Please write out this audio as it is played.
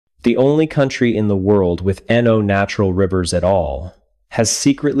The only country in the world with no natural rivers at all, has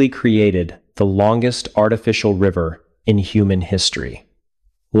secretly created the longest artificial river in human history,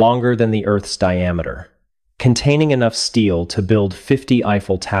 longer than the Earth's diameter, containing enough steel to build 50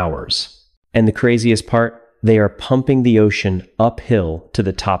 Eiffel Towers. And the craziest part, they are pumping the ocean uphill to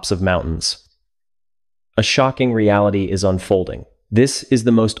the tops of mountains. A shocking reality is unfolding. This is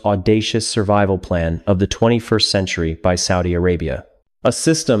the most audacious survival plan of the 21st century by Saudi Arabia. A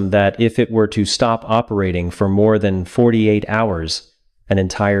system that, if it were to stop operating for more than 48 hours, an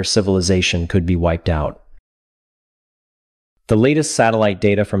entire civilization could be wiped out. The latest satellite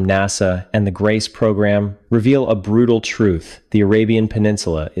data from NASA and the GRACE program reveal a brutal truth: the Arabian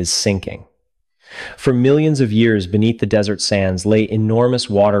Peninsula is sinking. For millions of years beneath the desert sands lay enormous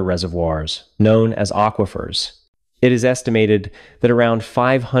water reservoirs, known as aquifers. It is estimated that around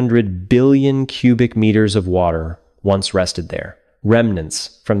 500 billion cubic meters of water once rested there,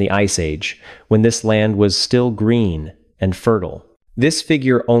 remnants from the Ice Age, when this land was still green and fertile. This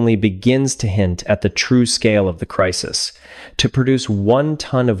figure only begins to hint at the true scale of the crisis. To produce 1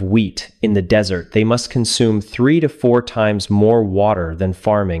 ton of wheat in the desert, they must consume 3 to 4 times more water than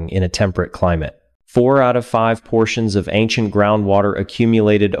farming in a temperate climate. 4 out of 5 portions of ancient groundwater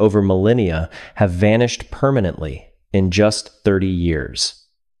accumulated over millennia have vanished permanently in just 30 years.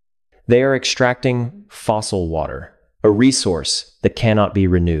 They are extracting fossil water, a resource that cannot be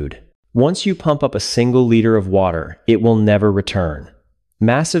renewed. Once you pump up a single liter of water, it will never return.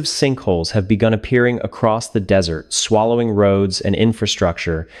 Massive sinkholes have begun appearing across the desert, swallowing roads and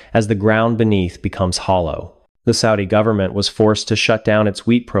infrastructure as the ground beneath becomes hollow. The Saudi government was forced to shut down its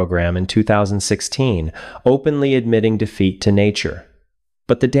wheat program in 2016, openly admitting defeat to nature.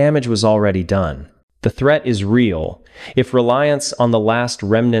 But the damage was already done. The threat is real. If reliance on the last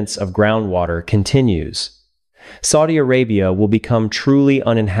remnants of groundwater continues, Saudi Arabia will become truly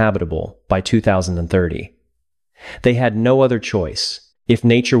uninhabitable by 2030. They had no other choice. If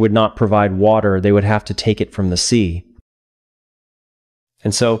nature would not provide water, they would have to take it from the sea.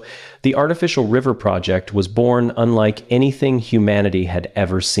 And so, the artificial river project was born unlike anything humanity had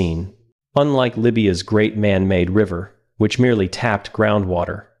ever seen. Unlike Libya's great man-made river, which merely tapped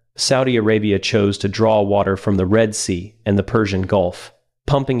groundwater, Saudi Arabia chose to draw water from the Red Sea and the Persian Gulf,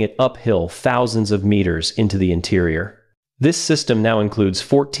 pumping it uphill thousands of meters into the interior. This system now includes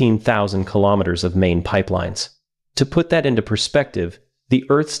 14,000 kilometers of main pipelines. To put that into perspective, the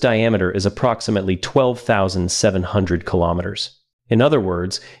Earth's diameter is approximately 12,700 kilometers. In other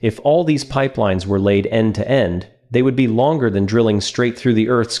words, if all these pipelines were laid end to end, they would be longer than drilling straight through the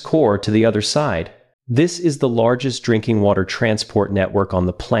Earth's core to the other side. This is the largest drinking water transport network on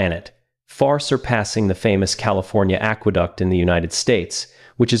the planet, far surpassing the famous California aqueduct in the United States,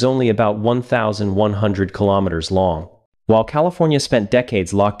 which is only about 1,100 kilometers long. While California spent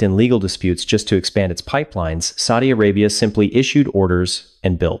decades locked in legal disputes just to expand its pipelines, Saudi Arabia simply issued orders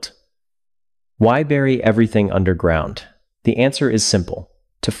and built. Why bury everything underground? The answer is simple: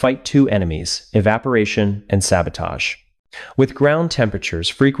 to fight 2 enemies, evaporation and sabotage. With ground temperatures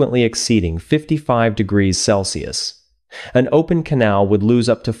frequently exceeding 55 degrees Celsius, an open canal would lose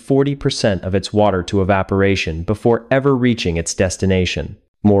up to 40% of its water to evaporation before ever reaching its destination.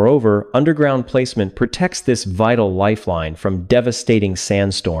 Moreover, underground placement protects this vital lifeline from devastating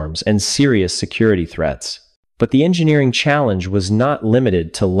sandstorms and serious security threats. But the engineering challenge was not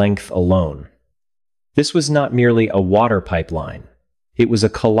limited to length alone. This was not merely a water pipeline. It was a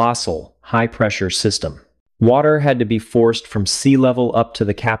colossal, high-pressure system. Water had to be forced from sea level up to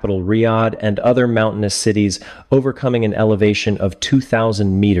the capital Riyadh and other mountainous cities, overcoming an elevation of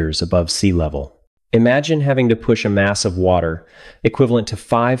 2,000 meters above sea level. Imagine having to push a mass of water, equivalent to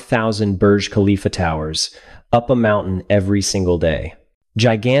 5,000 Burj Khalifa towers, up a mountain every single day.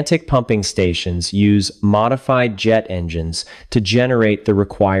 Gigantic pumping stations use modified jet engines to generate the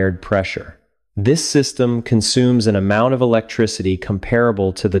required pressure. This system consumes an amount of electricity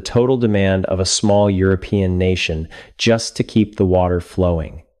comparable to the total demand of a small European nation just to keep the water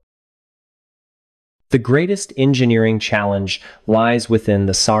flowing. The greatest engineering challenge lies within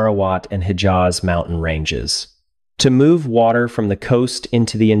the Sarawat and Hijaz mountain ranges. To move water from the coast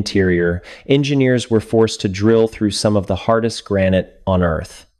into the interior, engineers were forced to drill through some of the hardest granite on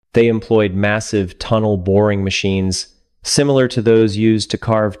Earth. They employed massive tunnel boring machines, similar to those used to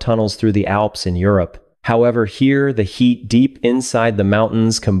carve tunnels through the Alps in Europe. However, here, the heat deep inside the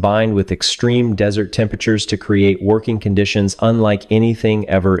mountains combined with extreme desert temperatures to create working conditions unlike anything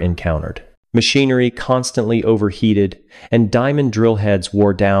ever encountered. Machinery constantly overheated, and diamond drill heads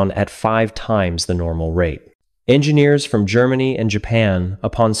wore down at 5 times the normal rate. Engineers from Germany and Japan,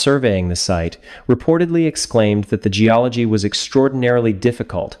 upon surveying the site, reportedly exclaimed that the geology was extraordinarily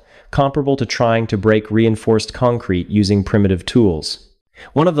difficult, comparable to trying to break reinforced concrete using primitive tools.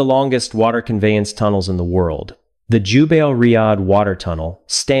 One of the longest water conveyance tunnels in the world, the Jubail Riyadh Water Tunnel,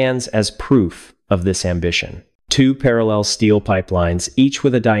 stands as proof of this ambition. Two parallel steel pipelines, each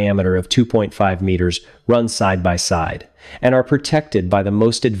with a diameter of 2.5 meters, run side by side and are protected by the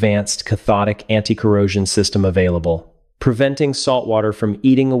most advanced cathodic anti-corrosion system available, preventing salt water from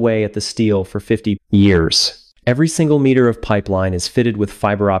eating away at the steel for 50 years. Every single meter of pipeline is fitted with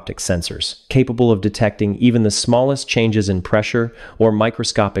fiber optic sensors, capable of detecting even the smallest changes in pressure or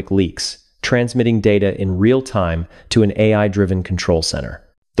microscopic leaks, transmitting data in real time to an AI-driven control center.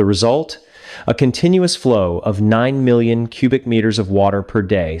 The result? A continuous flow of 9 million cubic meters of water per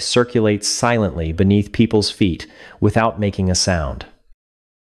day circulates silently beneath people's feet without making a sound.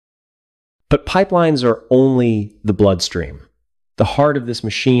 But pipelines are only the bloodstream. The heart of this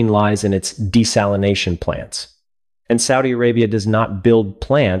machine lies in its desalination plants. And Saudi Arabia does not build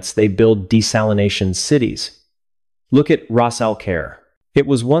plants, they build desalination cities. Look at Ras Al Khair. It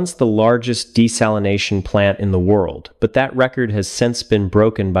was once the largest desalination plant in the world, but that record has since been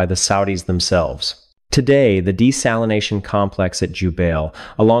broken by the Saudis themselves. Today, the desalination complex at Jubail,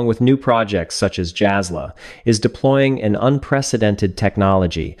 along with new projects such as Jazla, is deploying an unprecedented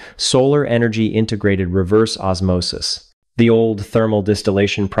technology, solar energy integrated reverse osmosis. The old thermal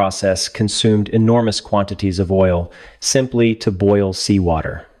distillation process consumed enormous quantities of oil simply to boil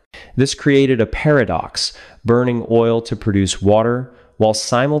seawater. This created a paradox, burning oil to produce water, while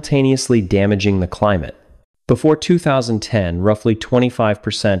simultaneously damaging the climate. Before 2010, roughly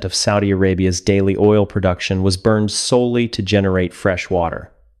 25% of Saudi Arabia's daily oil production was burned solely to generate fresh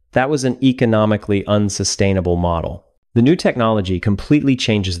water. That was an economically unsustainable model. The new technology completely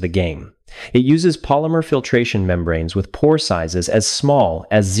changes the game. It uses polymer filtration membranes with pore sizes as small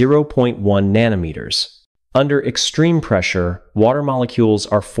as 0.1 nanometers. Under extreme pressure, water molecules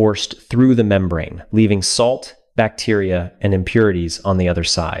are forced through the membrane, leaving salt, bacteria, and impurities on the other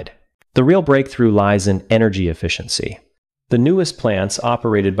side. The real breakthrough lies in energy efficiency. The newest plants,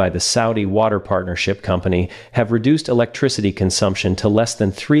 operated by the Saudi Water Partnership Company, have reduced electricity consumption to less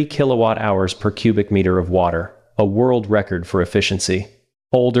than 3 kilowatt-hours per cubic meter of water, a world record for efficiency.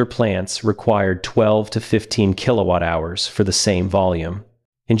 Older plants required 12 to 15 kilowatt-hours for the same volume.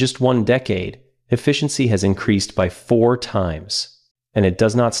 In just one decade, efficiency has increased by 4 times. And it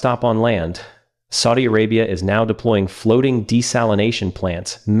does not stop on land. Saudi Arabia is now deploying floating desalination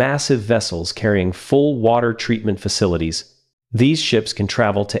plants, massive vessels carrying full water treatment facilities. These ships can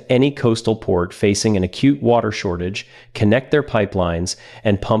travel to any coastal port facing an acute water shortage, connect their pipelines,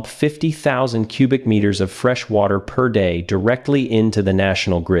 and pump 50,000 cubic meters of fresh water per day directly into the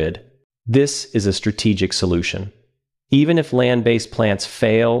national grid. This is a strategic solution. Even if land-based plants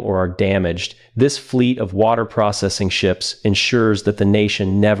fail or are damaged, this fleet of water processing ships ensures that the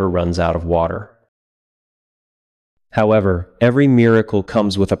nation never runs out of water. However, every miracle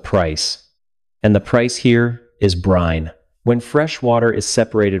comes with a price, and the price here is brine. When fresh water is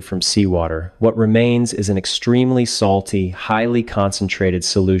separated from seawater, what remains is an extremely salty, highly concentrated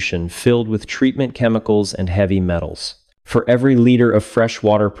solution filled with treatment chemicals and heavy metals. For every liter of fresh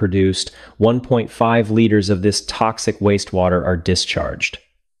water produced, 1.5 liters of this toxic wastewater are discharged.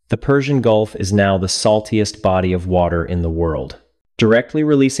 The Persian Gulf is now the saltiest body of water in the world. Directly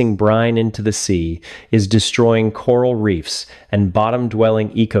releasing brine into the sea is destroying coral reefs and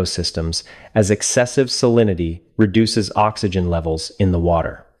bottom-dwelling ecosystems as excessive salinity reduces oxygen levels in the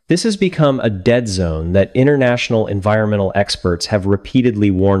water. This has become a dead zone that international environmental experts have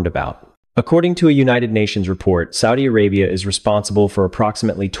repeatedly warned about. According to a United Nations report, Saudi Arabia is responsible for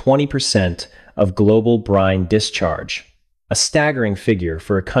approximately 20% of global brine discharge, a staggering figure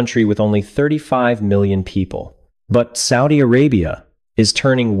for a country with only 35 million people. But Saudi Arabia is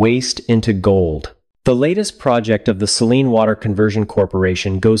turning waste into gold. The latest project of the Saline Water Conversion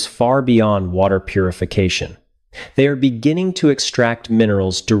Corporation goes far beyond water purification. They are beginning to extract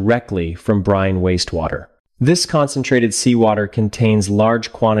minerals directly from brine wastewater. This concentrated seawater contains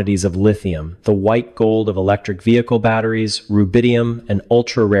large quantities of lithium, the white gold of electric vehicle batteries, rubidium, an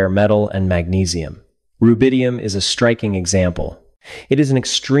ultra-rare metal, and magnesium. Rubidium is a striking example. It is an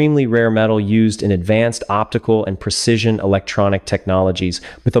extremely rare metal used in advanced optical and precision electronic technologies,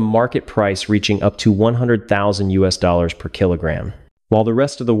 with a market price reaching up to $100,000 per kilogram. While the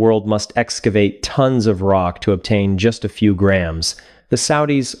rest of the world must excavate tons of rock to obtain just a few grams, the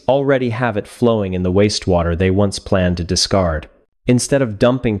Saudis already have it flowing in the wastewater they once planned to discard. Instead of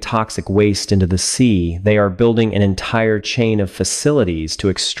dumping toxic waste into the sea, they are building an entire chain of facilities to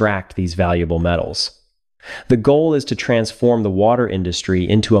extract these valuable metals. The goal is to transform the water industry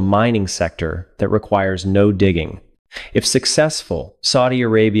into a mining sector that requires no digging. If successful, Saudi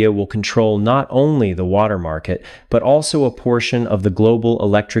Arabia will control not only the water market, but also a portion of the global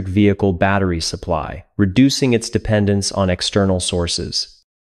electric vehicle battery supply, reducing its dependence on external sources.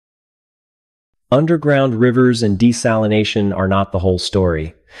 Underground rivers and desalination are not the whole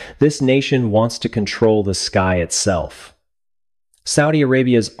story. This nation wants to control the sky itself. Saudi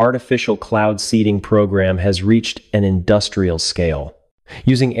Arabia's artificial cloud seeding program has reached an industrial scale.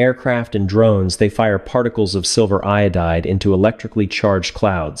 Using aircraft and drones, they fire particles of silver iodide into electrically charged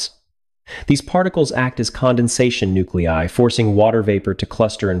clouds. These particles act as condensation nuclei, forcing water vapor to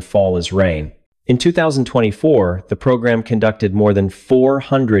cluster and fall as rain. In 2024, the program conducted more than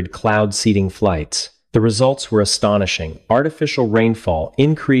 400 cloud seeding flights. The results were astonishing. Artificial rainfall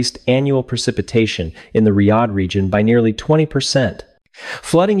increased annual precipitation in the Riyadh region by nearly 20%.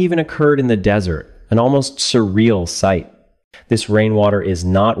 Flooding even occurred in the desert, an almost surreal sight. This rainwater is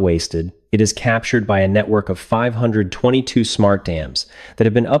not wasted. It is captured by a network of 522 smart dams that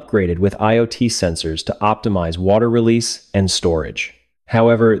have been upgraded with IoT sensors to optimize water release and storage.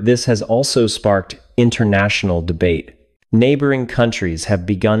 However, this has also sparked international debate. Neighboring countries have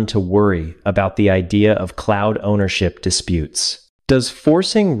begun to worry about the idea of cloud ownership disputes. Does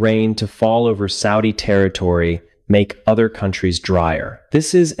forcing rain to fall over Saudi territory make other countries drier?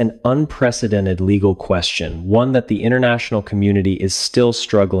 This is an unprecedented legal question, one that the international community is still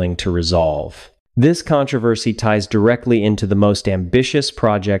struggling to resolve. This controversy ties directly into the most ambitious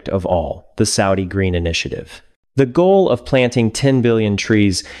project of all, the Saudi Green Initiative. The goal of planting 10 billion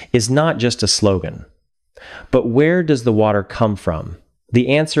trees is not just a slogan. But where does the water come from? The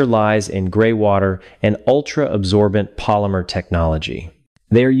answer lies in gray water and ultra-absorbent polymer technology.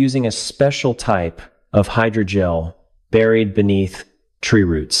 They are using a special type of hydrogel buried beneath tree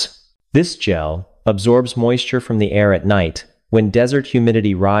roots. This gel absorbs moisture from the air at night when desert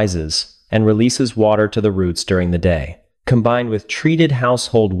humidity rises and releases water to the roots during the day. Combined with treated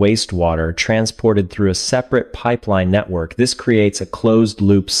household wastewater transported through a separate pipeline network, this creates a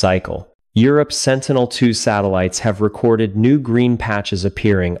closed-loop cycle. Europe's Sentinel-2 satellites have recorded new green patches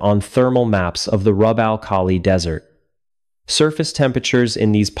appearing on thermal maps of the Rub al Khali Desert. Surface temperatures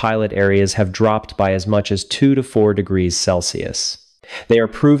in these pilot areas have dropped by as much as 2 to 4 degrees Celsius. They are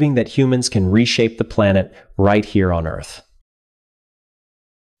proving that humans can reshape the planet right here on Earth.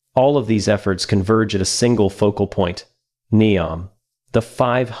 All of these efforts converge at a single focal point: NEOM, the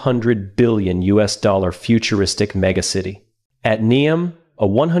 $500 billion futuristic megacity. At NEOM, a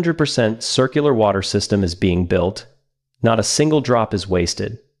 100% circular water system is being built. Not a single drop is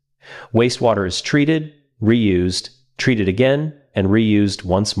wasted. Wastewater is treated, reused, treated again, and reused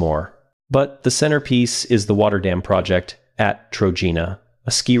once more. But the centerpiece is the water dam project at Trojena,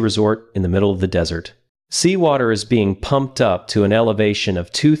 a ski resort in the middle of the desert. Seawater is being pumped up to an elevation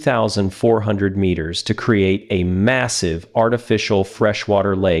of 2,400 meters to create a massive artificial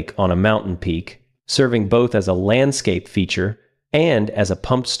freshwater lake on a mountain peak, serving both as a landscape feature and as a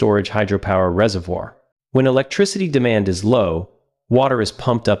pumped storage hydropower reservoir. When electricity demand is low, water is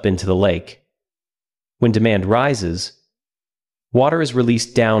pumped up into the lake. When demand rises, water is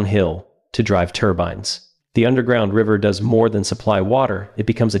released downhill to drive turbines. The underground river does more than supply water, it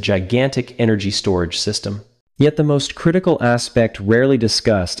becomes a gigantic energy storage system. Yet the most critical aspect rarely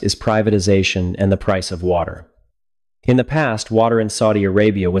discussed is privatization and the price of water. In the past, water in Saudi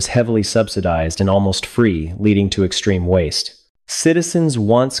Arabia was heavily subsidized and almost free, leading to extreme waste. Citizens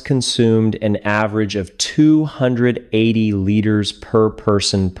once consumed an average of 280 liters per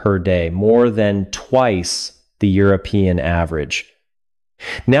person per day, more than twice the European average.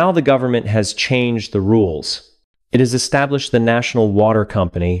 Now the government has changed the rules. It has established the National Water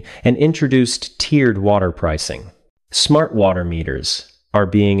Company and introduced tiered water pricing. Smart water meters are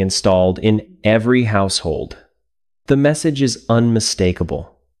being installed in every household. The message is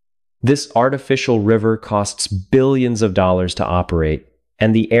unmistakable. This artificial river costs billions of dollars to operate,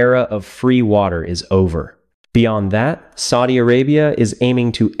 and the era of free water is over. Beyond that, Saudi Arabia is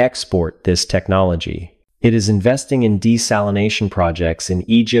aiming to export this technology. It is investing in desalination projects in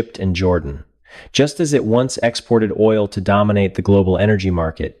Egypt and Jordan. Just as it once exported oil to dominate the global energy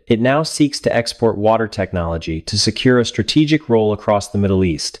market, it now seeks to export water technology to secure a strategic role across the Middle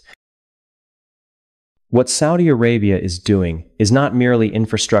East. What Saudi Arabia is doing is not merely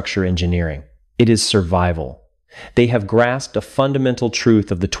infrastructure engineering, it is survival. They have grasped a fundamental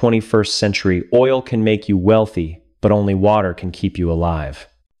truth of the 21st century: oil can make you wealthy, but only water can keep you alive.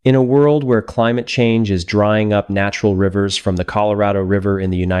 In a world where climate change is drying up natural rivers from the Colorado River in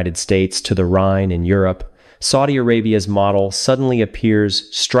the United States to the Rhine in Europe, Saudi Arabia's model suddenly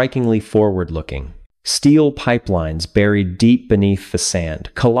appears strikingly forward-looking. Steel pipelines buried deep beneath the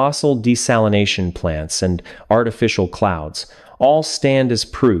sand, colossal desalination plants, and artificial clouds all stand as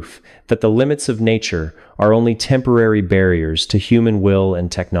proof that the limits of nature are only temporary barriers to human will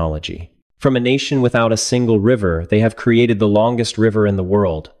and technology. From a nation without a single river, they have created the longest river in the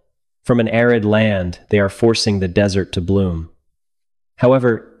world. From an arid land, they are forcing the desert to bloom.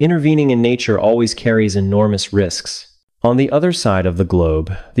 However, intervening in nature always carries enormous risks. On the other side of the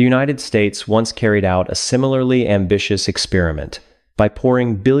globe, the United States once carried out a similarly ambitious experiment by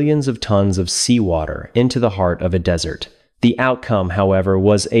pouring billions of tons of seawater into the heart of a desert. The outcome, however,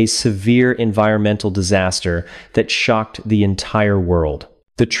 was a severe environmental disaster that shocked the entire world.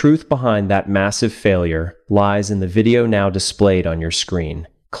 The truth behind that massive failure lies in the video now displayed on your screen.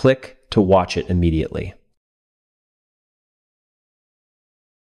 Click to watch it immediately.